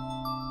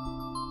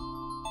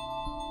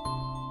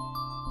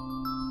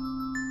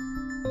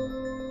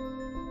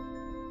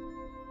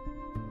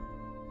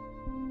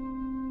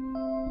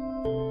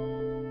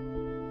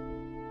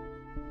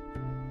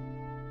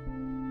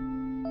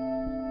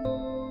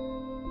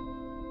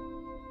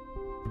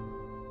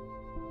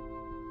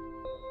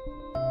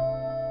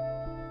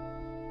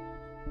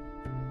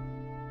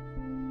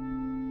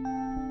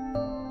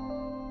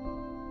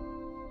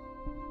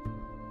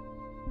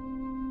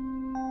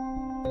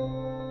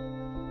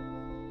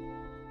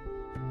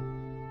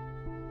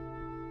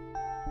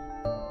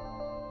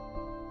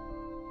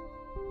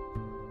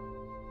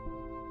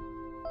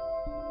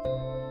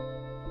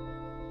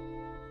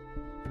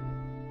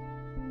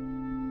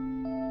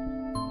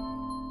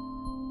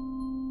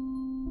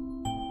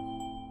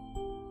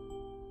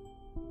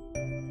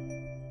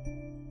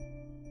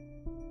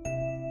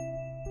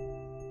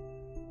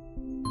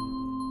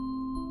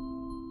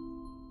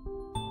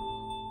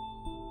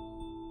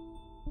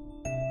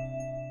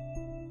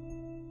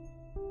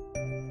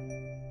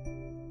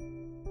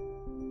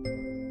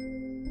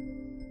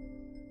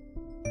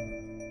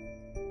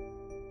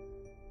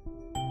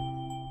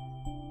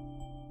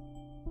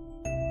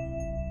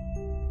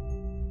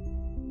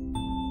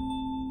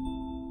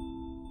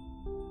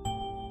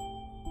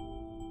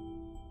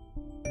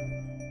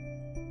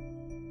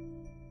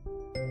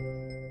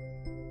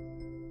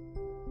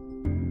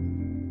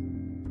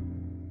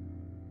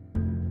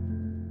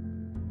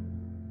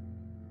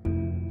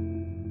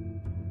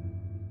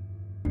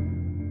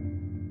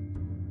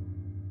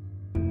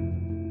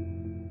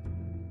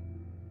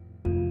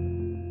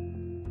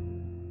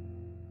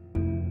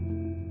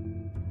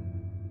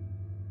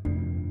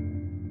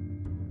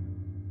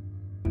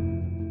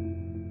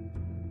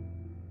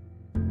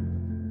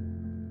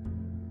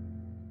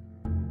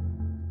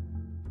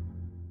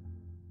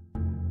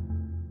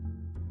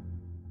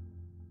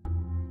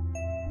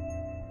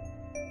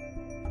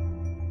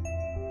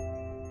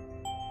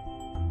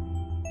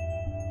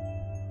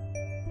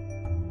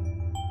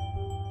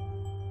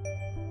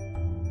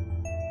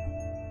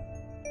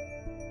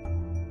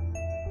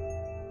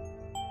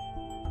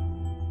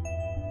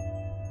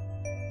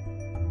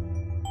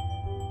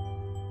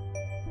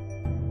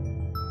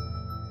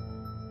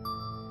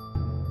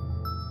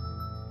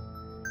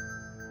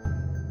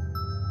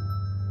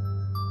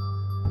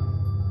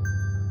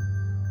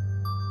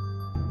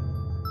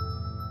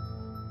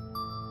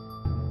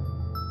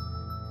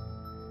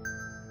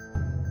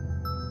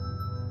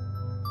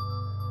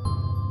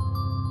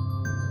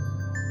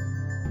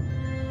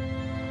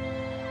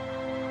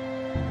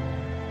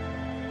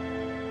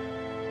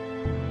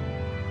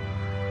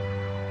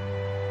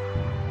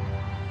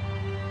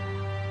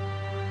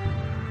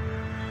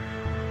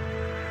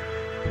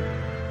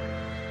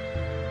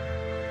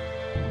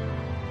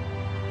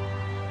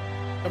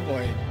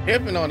 boy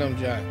hipping on them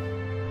John.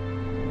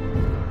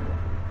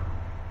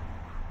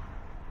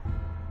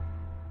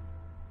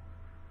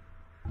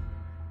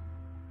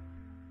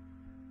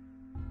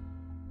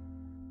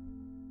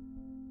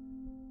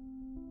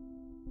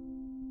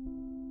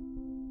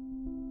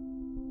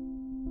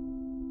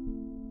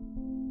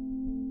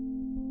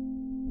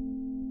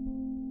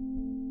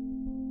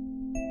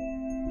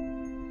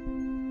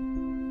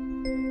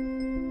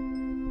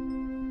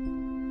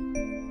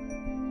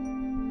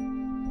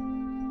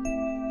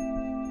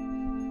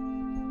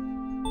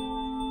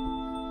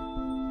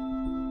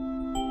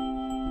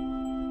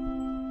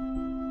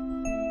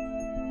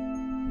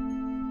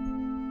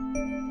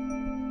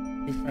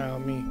 You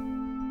found me.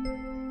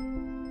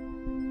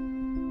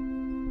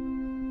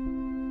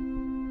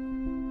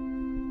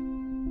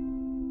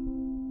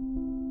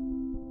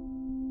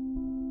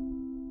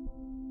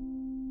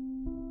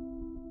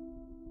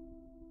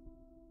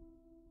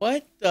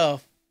 What the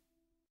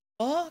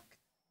fuck?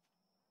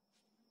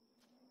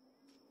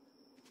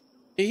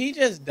 Did he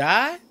just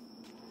die?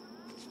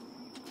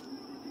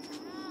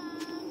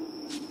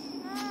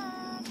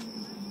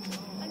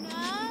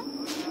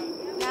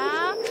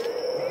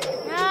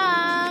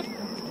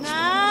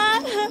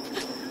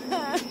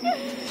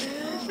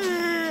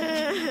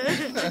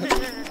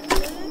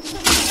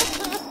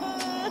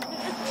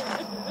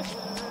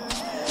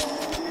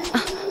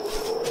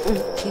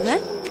 You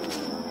good?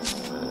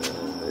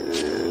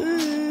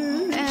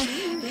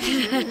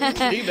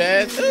 He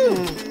bad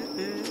too.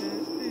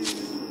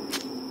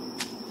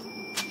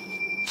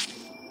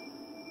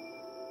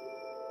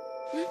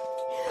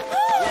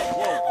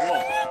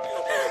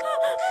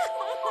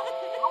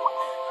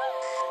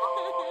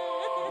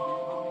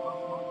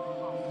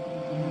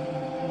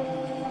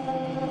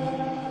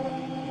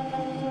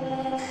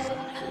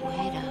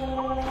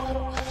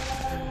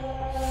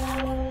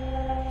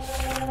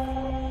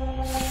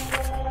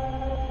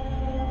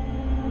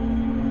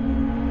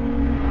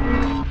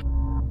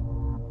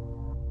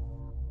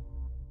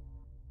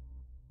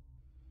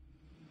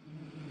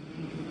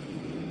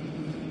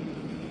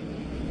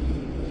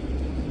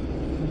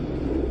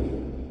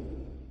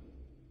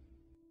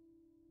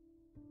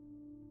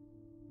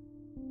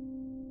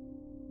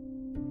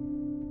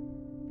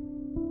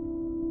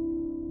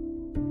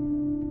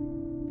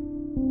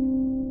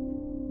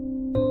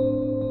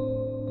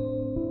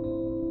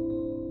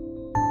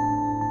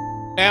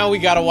 Now we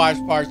gotta watch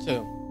part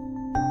 2.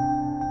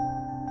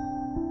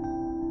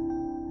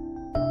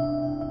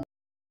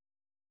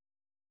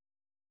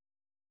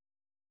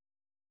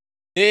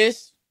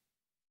 This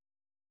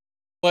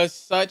was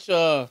such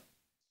a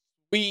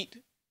sweet,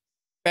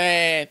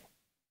 sad.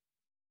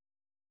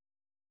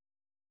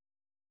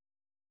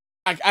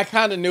 I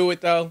kind of knew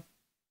it though.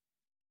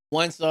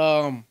 Once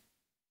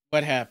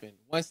what happened?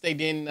 Once they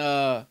didn't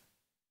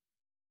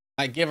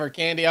like give her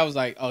candy, I was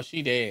like, oh,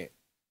 she dead.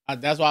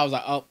 That's why I was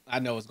like, oh, I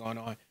know what's going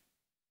on.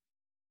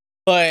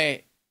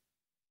 But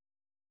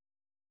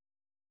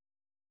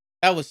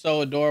that was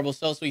so adorable,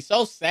 so sweet,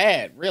 so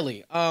sad,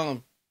 really.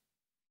 Shout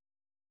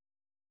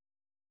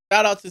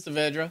out to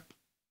Saavedra.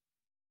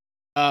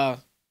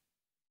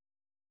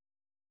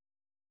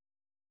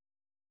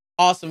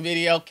 Awesome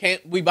video.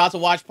 We about to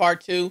watch part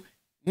 2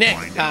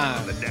 next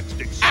time.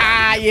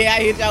 Yeah, I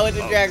hit y'all with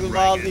the Dragon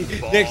Ball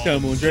Z. Next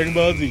time on Dragon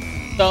Ball Z.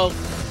 So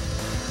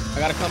I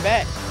gotta come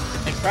back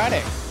next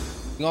Friday.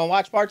 We're gonna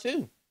watch part 2.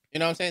 You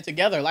know what I'm saying?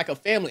 Together, like a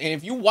family. And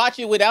if you watch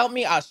it without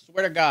me, I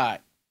swear to God,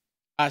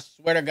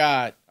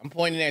 I'm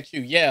pointing at you.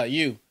 Yeah,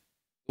 you.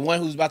 The one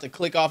who's about to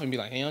click off and be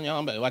like, hey, on y'all,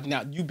 I'm about to watch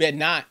now. You bet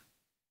not.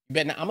 You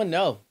bet not. I'm gonna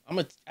know.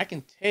 I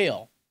can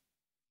tell.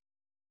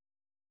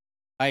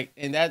 Like,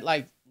 and that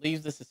like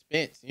leaves the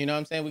suspense. You know what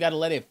I'm saying? We gotta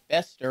let it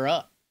fester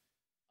up.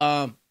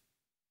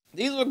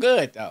 These were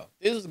good though.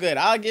 This was good.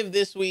 I'll give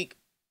this week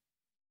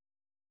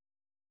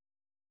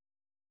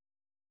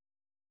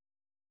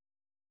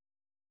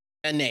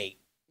an 8.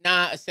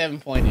 Nah, a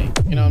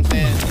 7.8. You know what I'm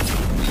saying?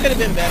 Could have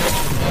been better. You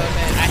know what I'm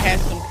saying? I had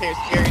some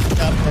scary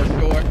stuff for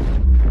sure.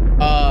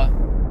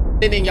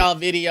 Sending y'all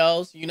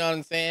videos, you know what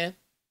I'm saying?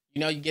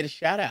 You know, you get a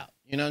shout out.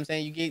 You know what I'm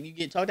saying? You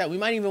get talked out. We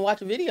might even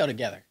watch a video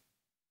together.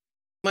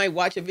 We might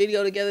watch a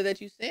video together that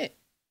you sent.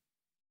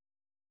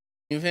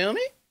 You feel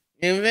me?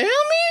 You feel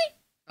me?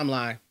 I'm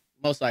lying.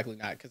 Most likely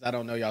not, because I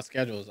don't know y'all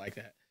schedules like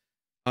that.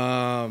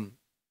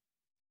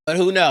 But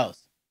who knows?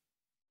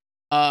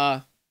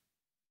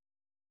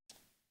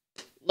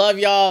 Love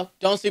y'all.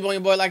 Don't sleep on your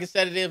boy like a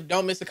sedative.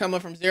 Don't miss a come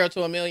up from 0 to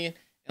 1 million.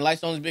 And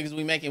life's only as big as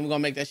we make it. We're going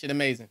to make that shit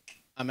amazing.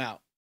 I'm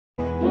out.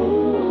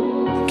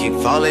 Keep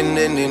falling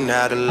in and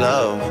out of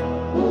love.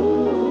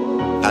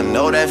 I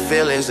know that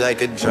feeling's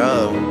like a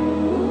drug,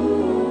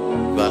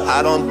 but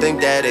I don't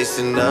think that it's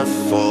enough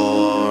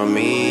for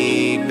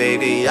me.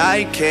 Baby,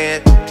 I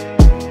can't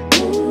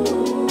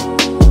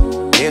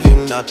give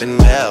you nothing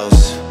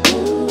else.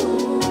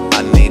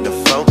 I need to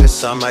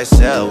focus on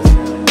myself.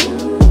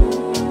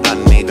 I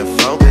need to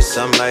focus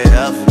on my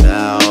health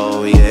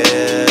now,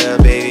 yeah.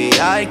 Baby,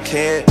 I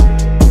can't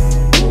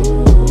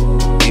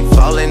keep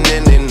falling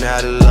in and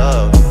out of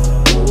love.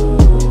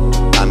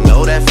 I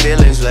know that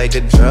feeling's like like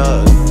a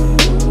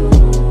drug.